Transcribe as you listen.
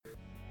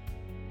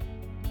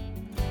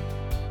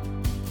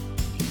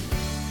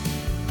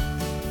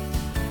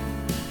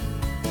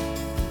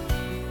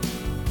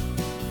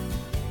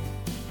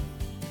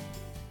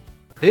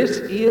This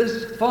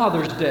is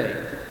Father's Day.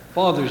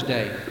 Father's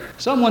Day.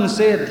 Someone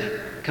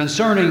said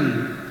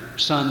concerning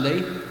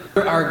Sunday,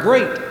 our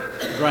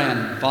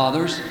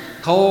great-grandfathers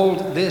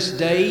called this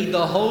day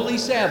the Holy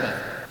Sabbath.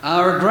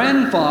 Our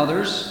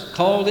grandfathers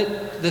called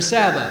it the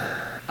Sabbath.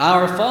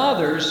 Our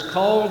fathers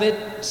called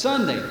it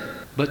Sunday.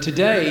 But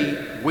today,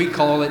 we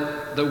call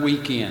it the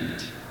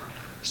weekend.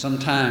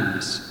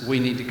 Sometimes we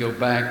need to go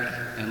back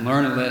and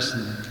learn a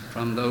lesson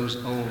from those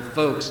old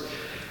folks.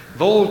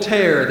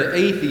 Voltaire, the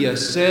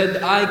atheist,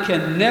 said, "I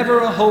can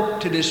never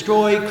hope to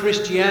destroy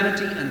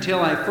Christianity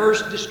until I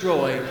first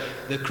destroy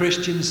the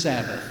Christian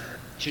Sabbath."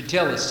 Should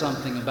tell us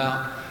something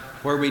about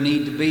where we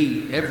need to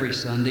be every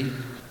Sunday.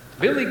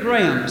 Billy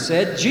Graham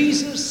said,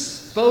 "Jesus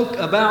spoke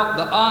about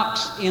the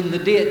ox in the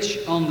ditch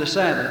on the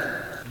Sabbath,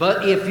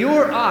 but if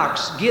your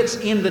ox gets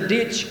in the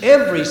ditch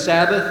every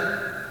Sabbath,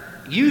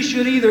 you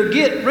should either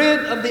get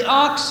rid of the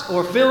ox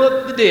or fill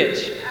up the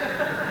ditch."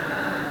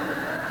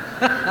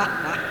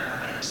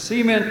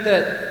 Cement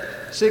that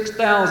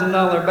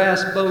 $6,000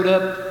 bass boat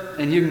up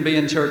and you can be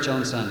in church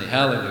on Sunday.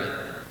 Hallelujah.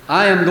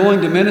 I am going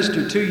to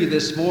minister to you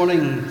this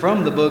morning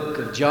from the book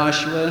of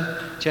Joshua,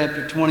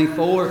 chapter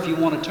 24. If you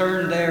want to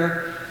turn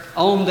there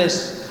on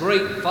this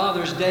great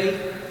Father's Day.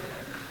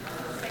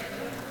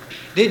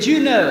 Did you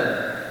know,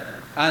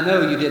 I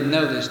know you didn't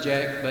know this,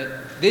 Jack, but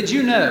did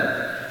you know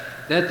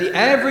that the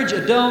average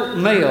adult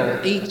male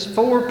eats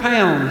 4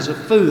 pounds of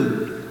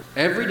food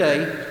every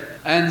day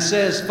and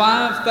says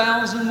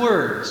 5,000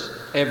 words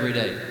every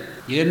day?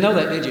 You didn't know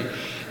that, did you?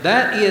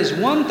 That is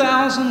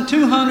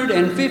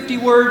 1,250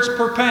 words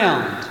per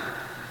pound.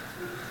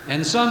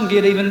 And some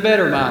get even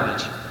better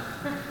mileage.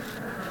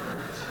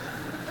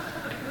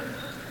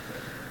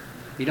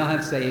 You don't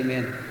have to say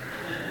amen.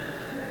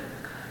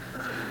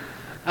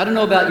 I don't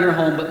know about your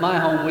home, but my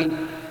home, we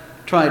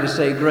try to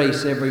say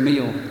grace every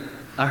meal.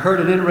 I heard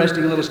an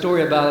interesting little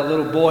story about a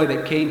little boy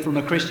that came from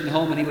a Christian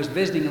home, and he was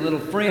visiting a little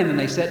friend, and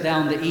they sat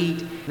down to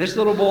eat. This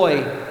little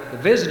boy, the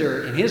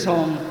visitor in his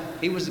home,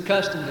 he was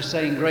accustomed to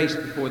saying grace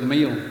before the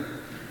meal.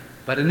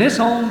 But in this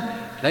home,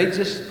 they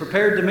just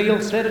prepared the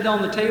meal, set it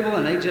on the table,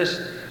 and they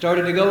just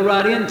started to go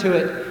right into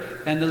it.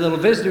 And the little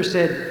visitor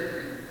said,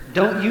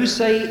 "Don't you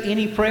say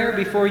any prayer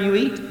before you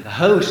eat?" The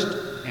host,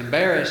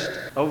 embarrassed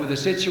over the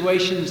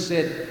situation,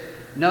 said,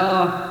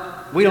 "No,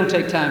 we don't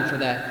take time for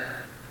that."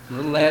 The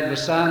little lad was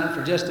silent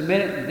for just a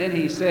minute, and then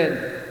he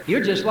said,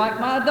 "You're just like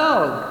my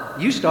dog.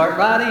 You start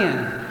right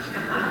in."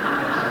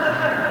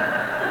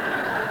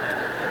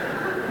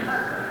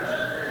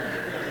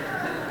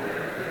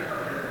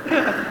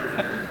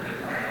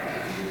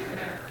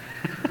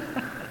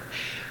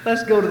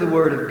 Let's go to the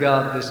Word of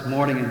God this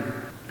morning and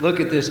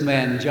look at this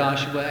man,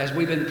 Joshua. As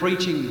we've been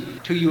preaching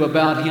to you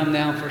about him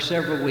now for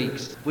several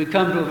weeks, we've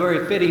come to a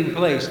very fitting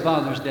place,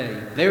 Father's Day.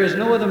 There is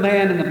no other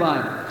man in the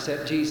Bible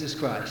except Jesus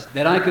Christ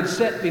that I could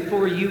set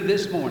before you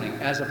this morning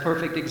as a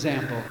perfect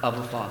example of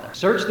a father.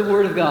 Search the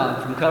Word of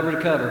God from cover to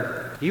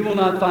cover. You will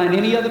not find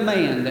any other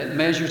man that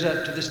measures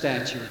up to the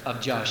stature of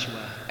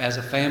Joshua as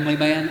a family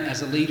man,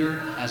 as a leader,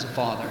 as a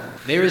father.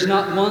 There is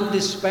not one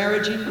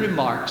disparaging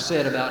remark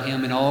said about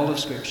him in all of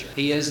Scripture.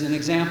 He is an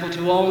example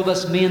to all of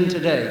us men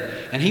today.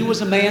 And he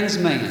was a man's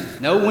man.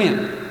 No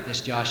wimp,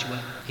 this Joshua.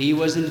 He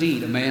was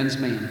indeed a man's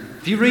man.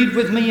 If you read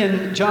with me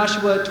in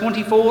Joshua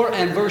 24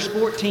 and verse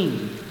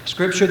 14,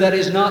 Scripture that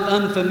is not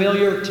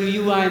unfamiliar to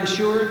you, I am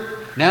sure.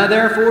 "Now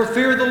therefore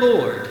fear the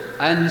Lord,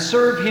 and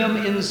serve him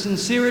in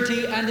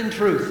sincerity and in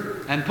truth,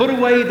 and put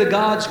away the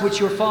gods which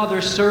your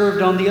fathers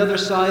served on the other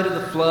side of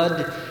the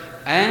flood,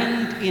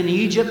 and in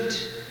Egypt,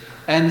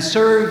 and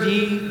serve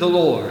ye the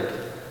Lord."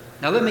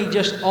 Now let me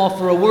just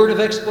offer a word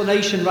of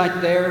explanation right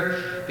there,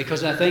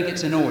 because I think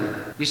it's in order.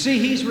 You see,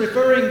 he's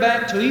referring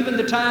back to even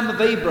the time of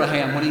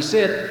Abraham when he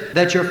said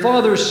that your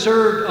fathers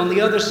served on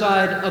the other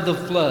side of the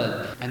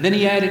flood. And then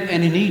he added,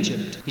 and in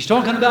Egypt. He's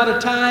talking about a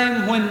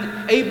time when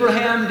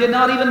Abraham did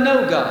not even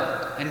know God,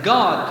 and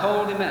God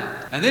called him out.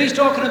 And then he's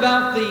talking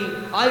about the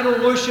idol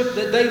worship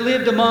that they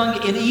lived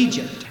among in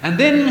Egypt. And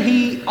then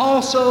he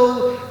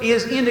also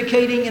is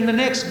indicating in the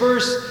next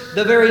verse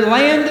the very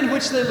land in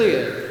which they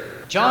lived.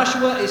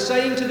 Joshua is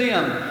saying to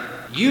them,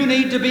 you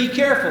need to be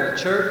careful,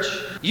 church.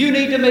 You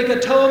need to make a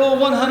total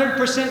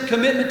 100%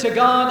 commitment to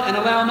God and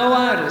allow no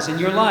idols in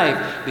your life,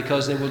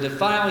 because they will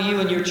defile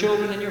you and your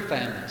children and your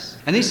families.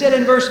 And he said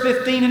in verse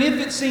 15, "And if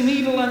it seem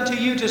evil unto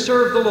you to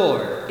serve the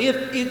Lord,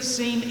 if it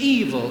seem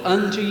evil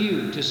unto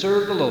you to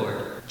serve the Lord,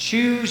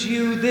 choose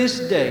you this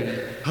day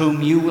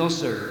whom you will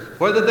serve,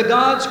 whether the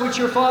gods which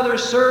your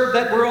fathers served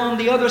that were on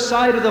the other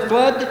side of the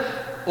flood,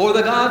 or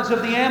the gods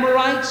of the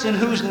Amorites in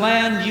whose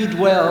land you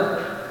dwell."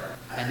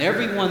 And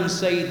everyone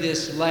say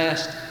this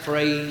last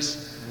phrase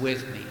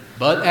with me.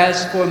 "But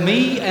as for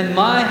me and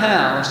my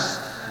house,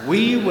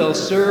 we will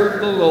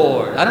serve the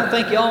Lord." I don't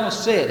think you all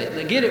said it.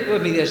 Now get it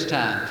with me this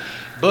time.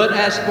 "But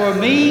as for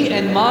me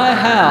and my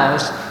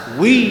house,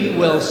 we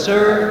will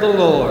serve the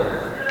Lord."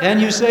 Can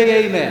you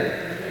say amen?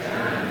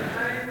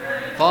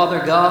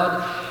 Father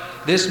God,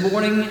 this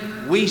morning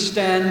we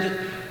stand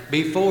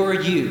before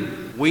you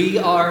We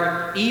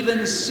are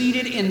even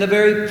seated in the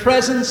very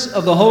presence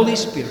of the Holy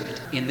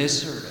Spirit in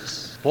this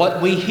service.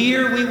 What we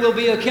hear, we will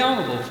be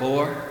accountable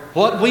for.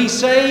 What we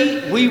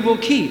say, we will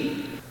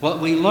keep. What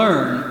we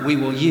learn, we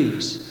will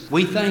use.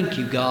 We thank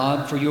you,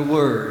 God, for your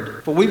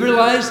word. For we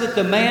realize that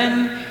the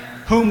man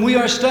whom we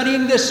are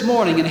studying this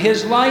morning and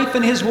his life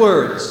and his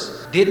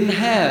words didn't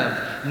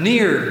have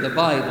near the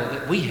Bible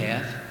that we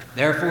have.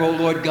 Therefore, O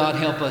Lord God,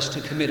 help us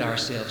to commit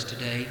ourselves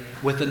today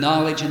with the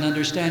knowledge and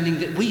understanding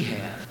that we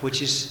have, which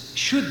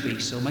should be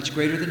so much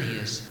greater than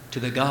his, to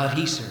the God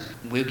he served.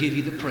 We'll give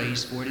you the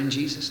praise for it in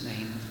Jesus'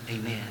 name.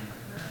 Amen.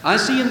 I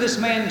see in this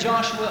man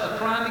Joshua a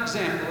prime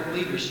example of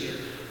leadership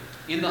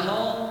in the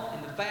home,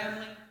 in the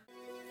family.